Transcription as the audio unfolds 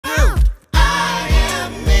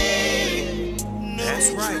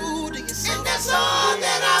That's right. True to yourself. And that's all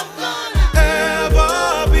that I'm gonna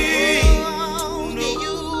ever be.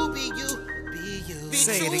 Be you. Be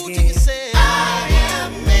Say it true to again. yourself. I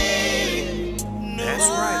am me. That's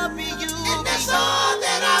right. Be you. And that's all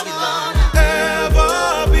that I'm gonna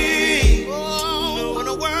Ever be. Oh, in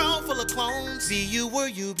a world full of clones, be you where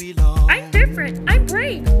you belong. I'm different, I'm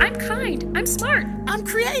brave, I'm kind, I'm smart. I'm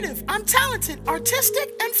creative, I'm talented,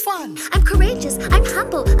 artistic, and fun. I'm courageous, I'm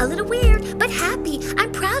humble, a little weird, but happy.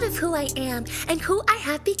 I'm proud of who I am and who I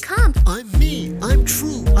have become. I'm me, I'm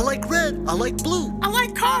true. I like red, I like blue. I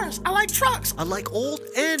like cars, I like trucks. I like old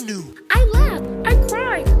and new. I laugh, I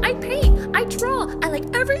cry, I paint, I draw. I like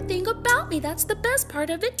everything about me, that's the best part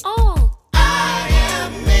of it all. I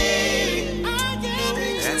am me.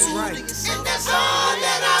 That's right. And that's all